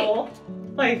birth bowl.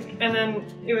 Like, and then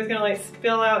it was gonna like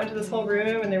spill out into this whole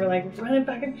room, and they were like running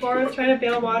back and forth trying to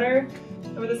bail water.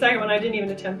 And with the second one, I didn't even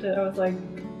attempt it. I was like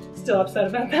still upset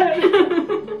about that.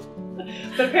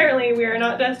 But apparently we are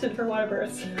not destined for water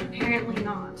births. Apparently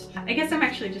not. I guess I'm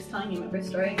actually just telling you my birth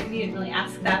story. You didn't really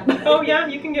ask that. But oh yeah,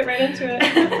 you can get right into it.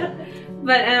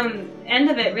 But end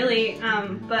of it really.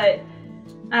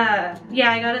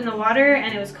 Yeah, I got in the water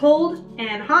and it was cold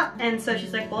and hot, and so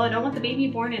she's like, well, I don't want the baby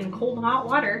born in cold and hot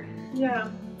water. Yeah.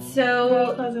 So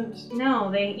not pleasant.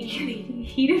 No, they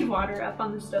heated water up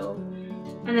on the stove,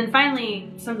 and then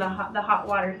finally some of the hot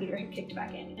water heater had kicked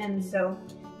back in, and so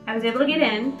I was able to get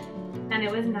in, and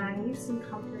it was nice and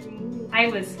comforting. I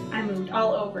moved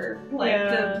all over like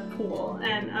the pool,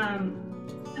 and I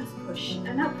was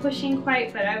not pushing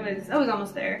quite, but I was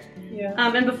almost there. Yeah.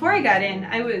 And before I got in,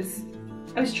 I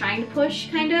was trying to push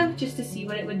kind of just to see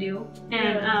what it would do,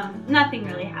 and nothing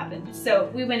really happened.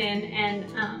 So we went in, and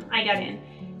I got in,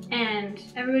 and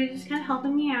everybody just kind of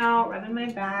helping me out, rubbing my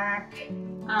back.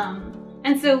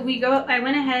 And so I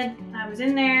went ahead, I was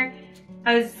in there.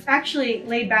 I was actually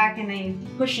laid back in a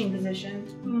pushing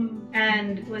position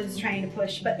and was trying to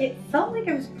push, but it felt like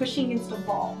I was pushing against a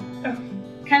wall. Oh.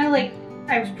 Kind of like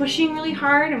I was pushing really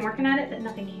hard and working at it, but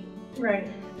nothing came. Right.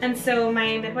 And so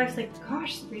my midwife's like,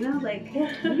 gosh, Sabrina, like,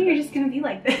 maybe you're just gonna be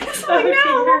like this. I'm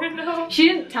like, no. She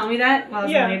didn't tell me that while I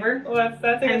was in labor. Well,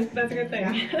 that's a good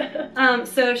thing. Yeah.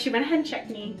 So she went ahead and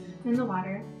checked me in the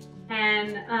water,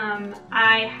 and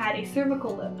I had a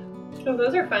cervical lip. Oh,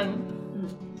 those are fun.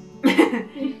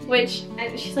 Which,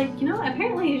 she's like,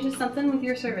 apparently it's just something with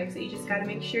your cervix that you just gotta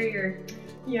make sure you're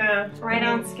right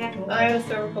on schedule. I have a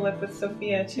cervical lip with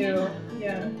Sophia too.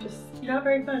 Yeah, just not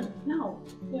very fun. No.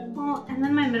 Yeah. Well, and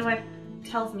then my midwife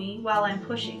tells me while I'm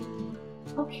pushing,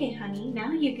 okay, honey,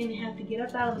 now you're gonna have to get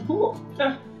up out of the pool.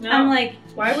 No. I'm like,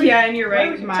 why would yeah, and you're right.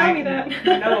 Why would you tell me that?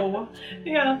 No.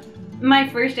 Yeah. My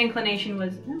first inclination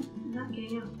was, no, I'm not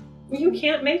getting out. You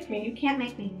can't make You me. can't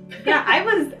make me. Yeah,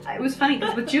 it was funny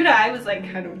because with Judah, I was like,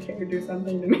 I don't care, do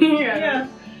something to me. Yeah.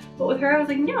 But with her, I was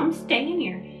like, no, I'm staying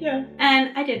here. Yeah.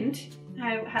 And I didn't.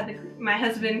 I had my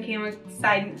husband came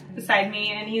beside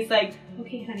me and he's like,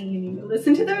 okay, honey, you need to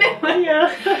listen to the midwife.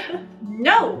 Yeah.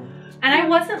 No. And I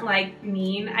wasn't like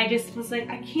mean. I just was like,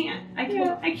 I can't do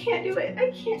it. I can't.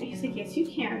 He's like, yes, you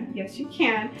can. Yes, you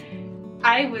can.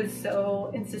 I was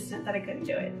so insistent that I couldn't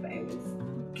do it. But I was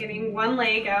getting one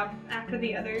leg out after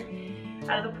the other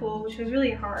out of the pool, which was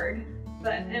really hard.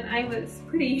 And I was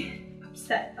pretty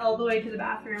upset all the way to the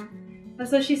bathroom. And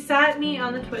so she sat me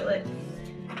on the toilet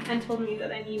and told me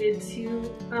that I needed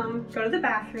to go to the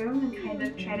bathroom and kind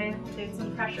of try to do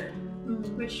some pressure,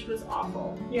 which was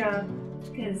awful. Yeah.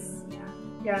 Because,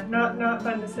 yeah, not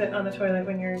fun to sit on the toilet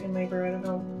when you're in labor. I don't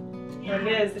know what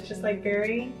it is. It's just like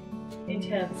very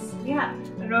intense. Yeah.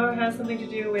 I don't know if it has something to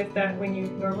do with that when you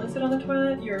normally sit on the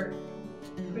toilet, you're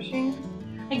pushing.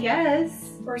 I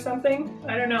guess. Or something.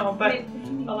 I don't know, but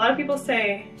a lot of people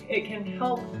say it can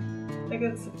help. Like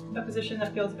it's a position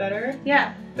that feels better.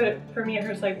 Yeah. But for me, it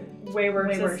hurts like way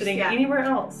worse than sitting anywhere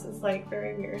else. It's like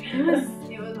very weird.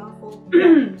 It was awful.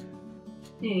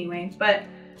 Anyway, but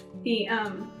the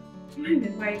my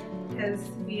midwife, because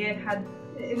we had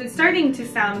it was starting to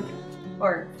sound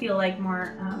or feel like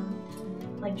more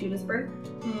like Judah's birth.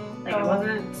 Like it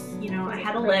wasn't, you know, I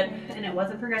had a lip and it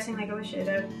wasn't progressing like I should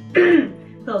have.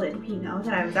 Little did he know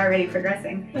that I was already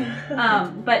progressing.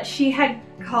 But she had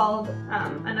called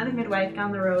another midwife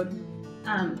down the road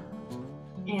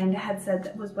and had said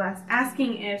that was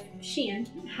asking if Sheehan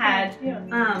had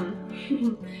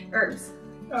herbs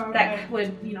that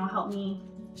would, you know, help me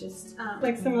just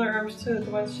like similar herbs to the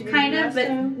ones she kind of,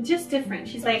 but just different.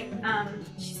 She's like,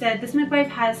 she said this midwife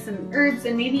has some herbs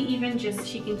and maybe even just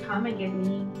she can come and give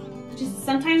me just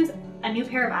sometimes a new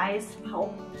pair of eyes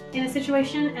help in a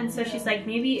situation. And so she's like,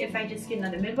 maybe if I just get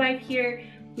another midwife here,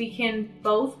 we can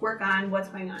both work on what's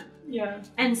going on. Yeah.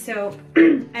 And so,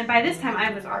 and by this time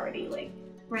I was already like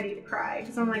ready to cry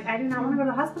because I'm like, I do not want to go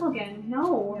to the hospital again.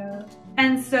 No. Yeah.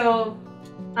 And so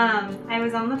I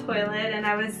was on the toilet and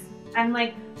I'm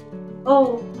like,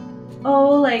 oh,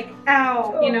 like,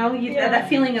 ow, you know, that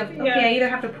feeling of, okay, I either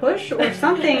have to push or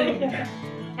something.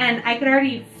 And I could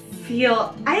already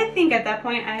feel, I think at that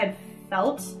point I had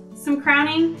felt some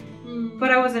crowning,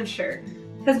 but I wasn't sure.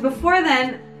 Because before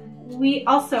then,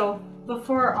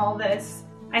 before all this,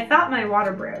 I thought my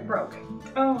water broke.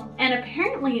 Oh. And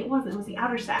apparently it wasn't, it was the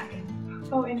outer sac.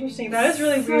 Oh, interesting. That is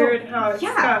really weird how it's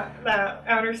got that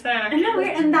outer sac. Isn't that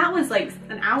weird? And that was like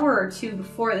an hour or two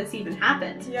before this even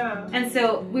happened. Yeah. And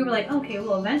so we were like, okay,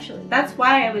 well, eventually. That's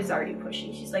why I was already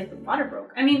pushing. She's like, the water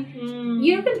broke. I mean,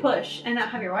 you can push and not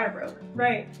have your water broke.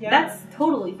 Right. Yeah. That's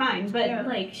totally fine. But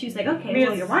like, she was like, okay,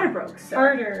 well, your water broke. So.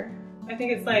 Harder. I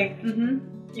think it's like,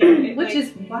 which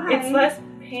is why it's less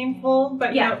painful,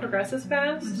 but you know, it progresses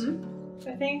fast.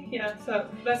 I think, so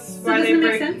that's why they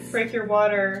break your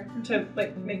water to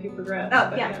like make you progress.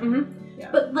 Oh, yeah.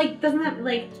 But like, doesn't that,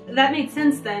 like, that made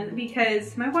sense then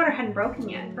because my water hadn't broken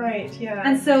yet. Right, yeah.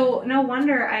 And so no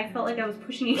wonder I felt like I was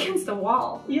pushing against a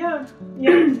wall. Yeah.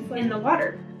 In the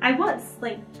water. I was,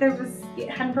 like, it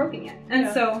hadn't broken yet. And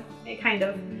so it kind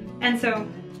of, and so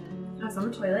I was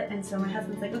on the toilet, and so my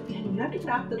husband's like, okay, honey, you have to get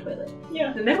off the toilet.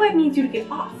 Yeah. The midwife needs you to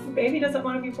get off. The baby doesn't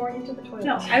want to be born into the toilet.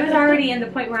 No, I was already in the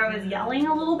point where I was yelling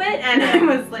a little bit, and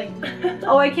I was like,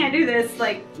 oh, I can't do this.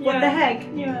 Like, what the heck?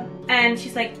 Yeah. And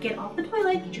she's like, get off the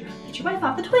toilet, get your wife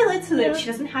off the toilet so that she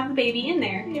doesn't have the baby in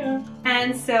there. Yeah.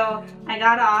 And so I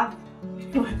got off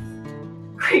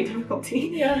with great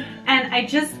difficulty. Yeah. And I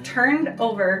just turned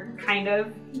over, kind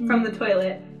of, from the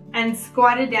toilet and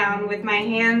squatted down with my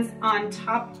hands on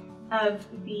top of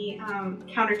the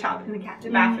countertop in the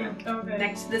bathroom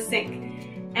next to the sink.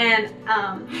 And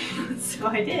so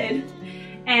I did.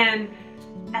 And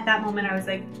at that moment I was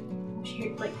like,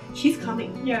 she's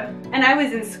coming. Yeah. And I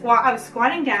was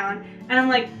squatting down and I'm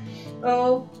like,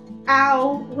 oh,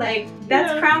 ow, like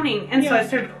that's crowning. And so I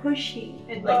started pushing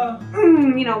and like,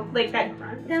 you know, like that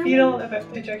grunt down. Fetal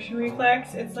ejection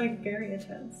reflex, it's like very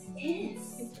intense. It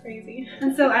is. It's crazy.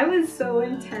 And so I was so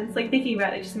intense, like thinking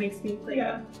about it just makes me like,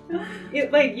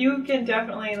 it, like you can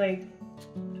definitely like,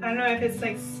 I don't know if it's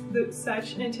like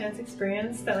such an intense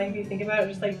experience that like if you think about it,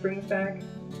 just like brings back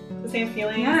the same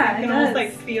feeling. Yeah, you can almost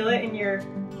like feel it in your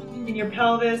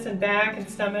pelvis and back and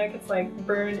stomach. It's like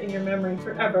burned in your memory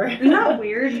forever. Isn't that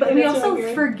weird? But we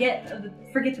also forget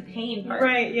the pain part.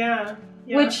 Right, yeah.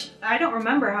 which I don't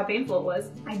remember how painful it was.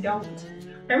 I don't.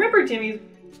 I remember Jimmy's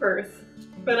birth,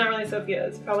 but not really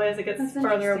Sophia's. Probably as it gets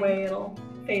farther away, it'll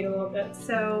fade a little bit.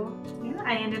 So yeah,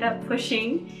 I ended up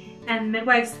pushing, and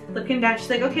midwife's looking down. She's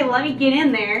like, okay, let me get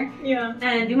in there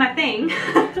and do my thing.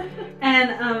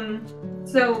 And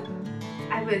so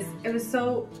it was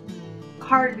so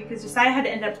hard because Josiah had to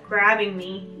end up grabbing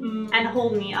me and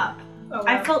hold me up. Oh, wow.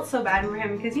 I felt so bad for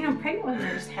him because, you know, pregnant women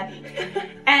are just heavy.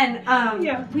 And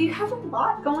we have a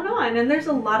lot going on, and there's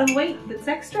a lot of weight that's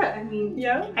extra. I mean,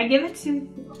 I give it to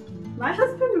my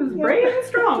husband, who's brave and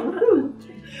strong.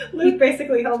 Luke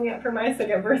basically held me up for my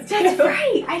second birth too. That's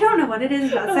right. I don't know what it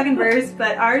is about second birth,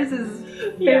 but ours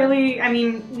is fairly, I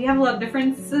mean, we have a lot of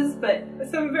differences, but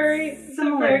some very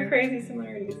crazy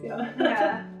similarities,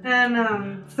 Yeah.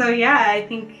 And so yeah, I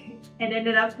think it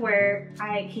ended up where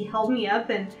he held me up,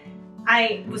 and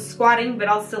I was squatting but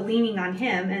also leaning on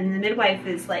him, and the midwife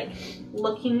is like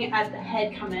looking at the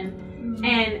head come in,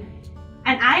 and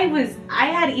I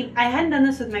hadn't done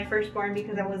this with my firstborn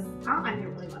because I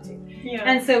didn't really want to. Yeah.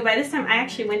 And so by this time I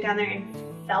actually went down there and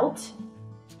felt,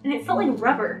 and it felt like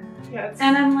rubber. Yeah.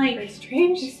 And I'm like, very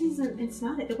strange.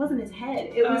 It wasn't his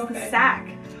head. It was the sack.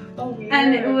 Oh, weird.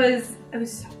 And it was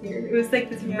so weird. It was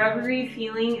like this rubbery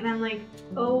feeling, and I'm like,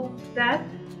 oh,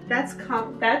 that's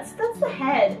the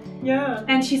head. Yeah.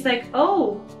 And she's like,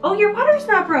 oh, your water's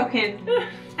not broken.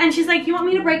 And she's like, you want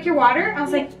me to break your water? I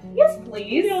was like, yes,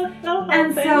 please. Yeah, that'll help.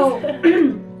 And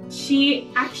so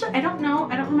she actually, I don't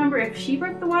remember if she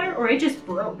broke the water or it just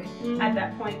broke at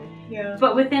that point. Yeah.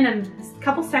 But within a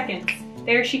couple seconds,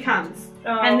 there she comes.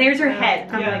 Oh, and there's her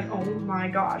head. I'm like, oh my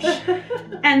gosh.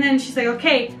 And then she's like,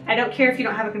 okay, I don't care if you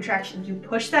don't have a contraction. You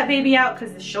push that baby out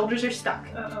because the shoulders are stuck.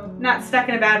 Not stuck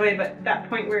in a bad way, but that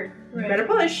point where you better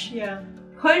push. Yeah.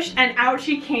 Push, and out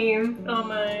she came. Oh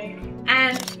my.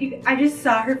 And I just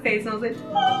saw her face, and I was like,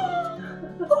 oh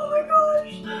my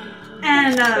gosh.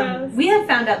 And we had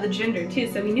found out the gender too,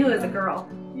 so we knew it was a girl.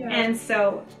 Yeah. And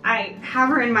so I have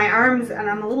her in my arms, and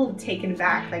I'm a little taken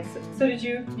aback. Like, so did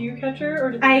you catch her,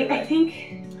 or did I think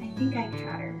I had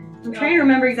her. I'm trying to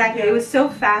remember exactly. It was so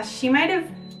fast. She might have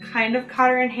kind of caught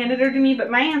her and handed her to me,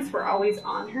 but my hands were always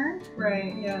on her.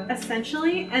 Right. Yeah.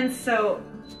 Essentially, and so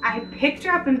I picked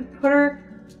her up and put her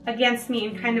against me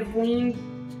and kind of leaned.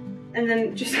 And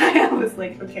then Josiah was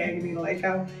like, okay, I need to let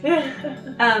go.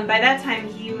 By that time,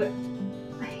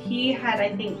 he had,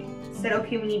 I think, said,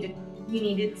 okay, you need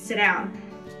to sit down.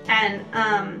 And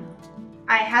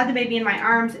I had the baby in my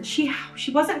arms, and she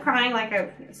wasn't crying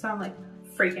so I'm like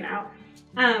freaking out.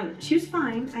 She was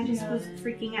fine. I just was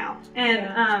freaking out.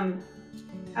 And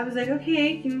I was like,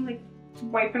 okay, you know, like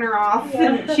wiping her off,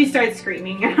 and she started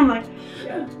screaming, and I'm like,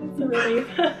 yeah, it's a relief.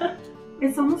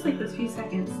 It's almost like those few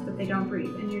seconds that they don't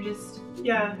breathe, and you're just...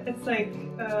 Yeah, it's like...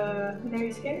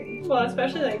 very scary. Well,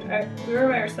 especially like, we were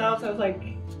by ourselves, I was like,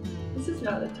 this is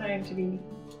not the time to be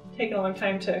taking a long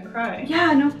time to cry.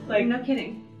 Yeah, no, like, no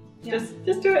kidding. Yeah. Just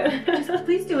do it. Just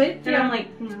please do it. And I'm like,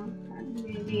 you know,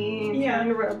 baby, trying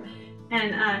to rub.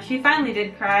 And she finally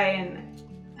did cry, and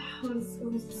it was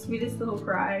the sweetest little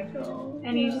cry. Oh,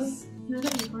 and you just...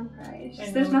 Another newborn cry.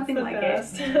 There's nothing like it.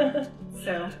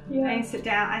 So I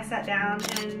sat down,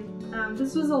 and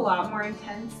this was a lot more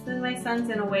intense than my son's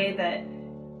in a way that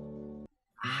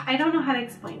I don't know how to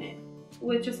explain it.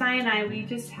 With Josiah and I, we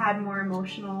just had more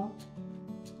emotional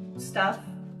stuff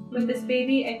with this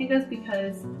baby. I think that's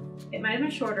because it might have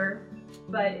been shorter,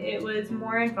 but it was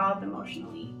more involved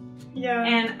emotionally. Yeah.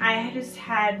 And I'd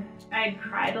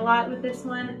cried a lot with this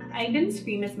one. I didn't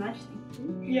scream as much,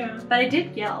 but I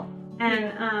did yell.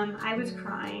 And I was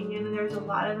crying, and there was a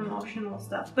lot of emotional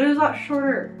stuff, but it was a lot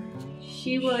shorter.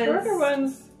 Shorter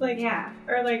ones, like,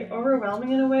 are like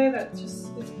overwhelming in a way that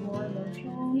just is more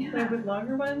emotional. Yeah. Like with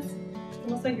longer ones,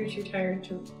 almost like you're too tired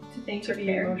to be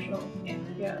emotional.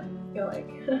 Yeah. I feel like.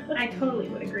 I totally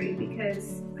would agree,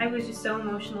 because I was just so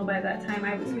emotional by that time.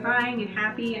 I was crying and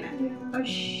happy, and I was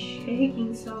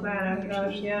shaking so bad. Oh my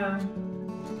gosh, yeah.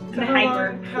 So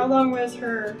how long was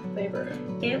her labor?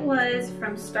 It was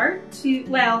from start to,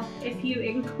 well, if you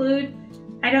include,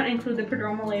 I don't include the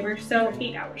prodromal labor, so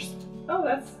 8 hours. Oh,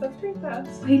 that's pretty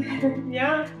fast. Way better.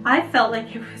 Yeah. I felt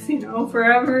like it was,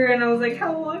 forever, and I was like,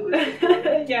 how long was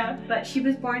it? Yeah. But she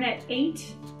was born at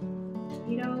 8,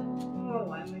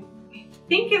 I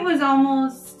think it was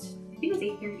almost,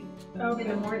 8:30. In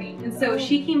the morning. And so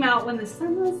she came out when the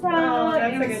sun was out. Oh,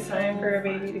 that's a good time for a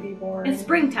baby to be born. It's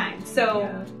springtime,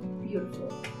 so beautiful.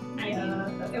 Yeah,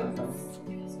 it was.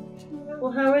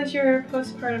 Well, how was your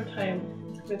postpartum time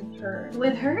with her?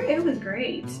 With her, it was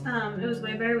great. It was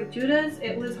way better. With Judah's,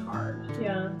 it was hard.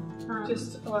 Yeah,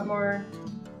 just a lot more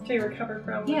to recover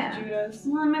from with Judah's.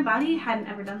 Well, and my body hadn't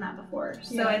ever done that before,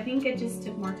 so I think it just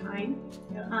took more time.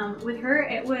 Yeah. With her,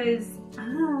 it was,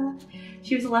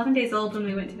 she was 11 days old when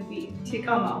we went to the beach, to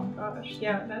Como. Oh gosh,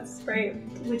 yeah, that's brave.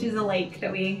 Which is a lake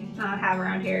that we have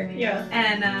around here. Yeah.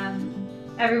 And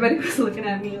everybody was looking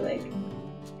at me like,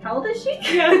 how old is she?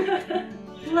 Yeah.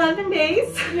 11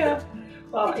 days. Yeah.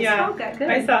 Well, yeah, good.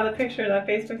 I saw the picture that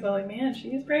Facebook's all like, man,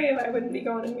 she's brave. I wouldn't be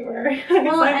going anywhere.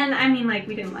 Well, like, and I mean, like,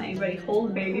 we didn't let anybody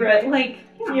hold the baby, right. but like,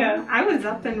 you know, I was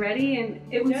up and ready, and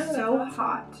it was so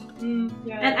hot.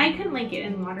 Yeah. And I couldn't like get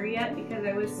in water yet because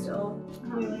I was still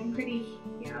pretty.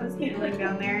 I was feeling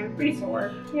down there and pretty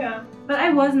sore. Yeah. But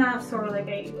I was not sore like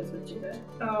I was with Judah.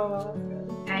 Oh, that's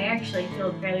good. I actually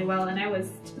healed fairly well, and I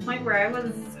was to the point where I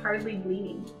was hardly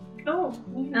bleeding. Oh.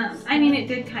 Nice. I mean, it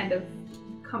did kind of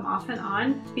come off and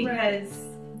on because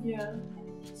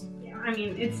I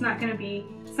mean, it's not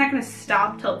gonna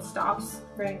stop till it stops.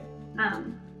 Right.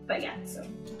 But yeah, so.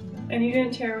 And you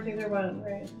didn't tear with either one,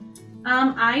 right?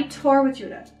 I tore with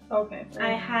Judah. Okay.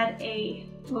 Right. I had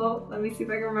well, let me see if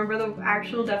I can remember the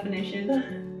actual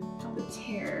definition of a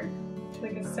tear.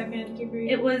 Like a 2nd degree?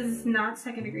 It was not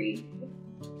 2nd degree.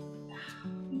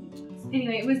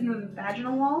 Anyway, it was in the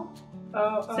vaginal wall.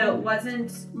 So it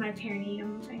wasn't my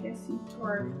perineum, I guess,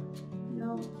 or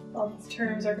no. All these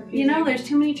terms are confusing. You know, there's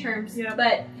too many terms. Yeah.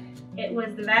 But it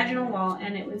was the vaginal wall,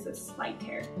 and it was a slight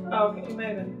tear. Oh, okay. It might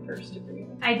have been 1st degree.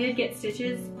 I did get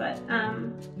stitches, but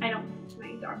I don't.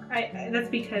 My doctor. That's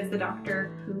because the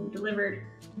doctor who delivered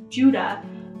Judah,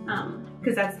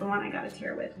 because that's the one I got a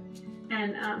tear with,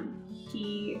 and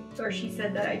he or she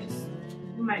said that I just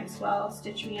might as well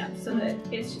stitch me up so that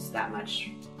it's just that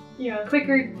much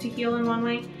quicker to heal in one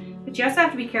way. But you also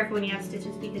have to be careful when you have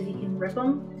stitches because you can rip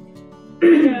them.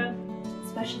 Yeah.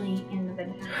 Especially in the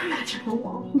vaginal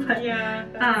wall. But,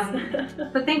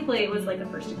 but thankfully it was like a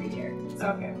 1st degree tear. So.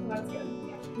 Okay, well, that's good.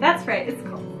 Yeah. That's right, it's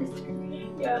called 1st degree.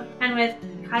 Yeah. And with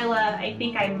Kyla, I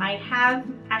think I might have.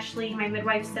 Ashley, my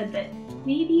midwife, said that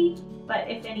maybe, but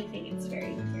if anything, it's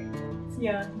very, very good.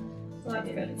 Yeah. Well, that's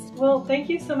good. Well, thank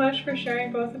you so much for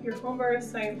sharing both of your home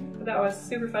births. That was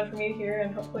super fun for me to hear,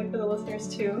 and hopefully for the listeners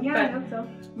too. Yeah, I hope so.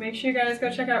 Make sure you guys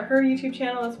go check out her YouTube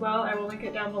channel as well. I will link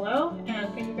it down below.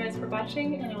 And thank you guys for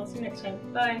watching, and I will see you next time.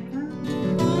 Bye.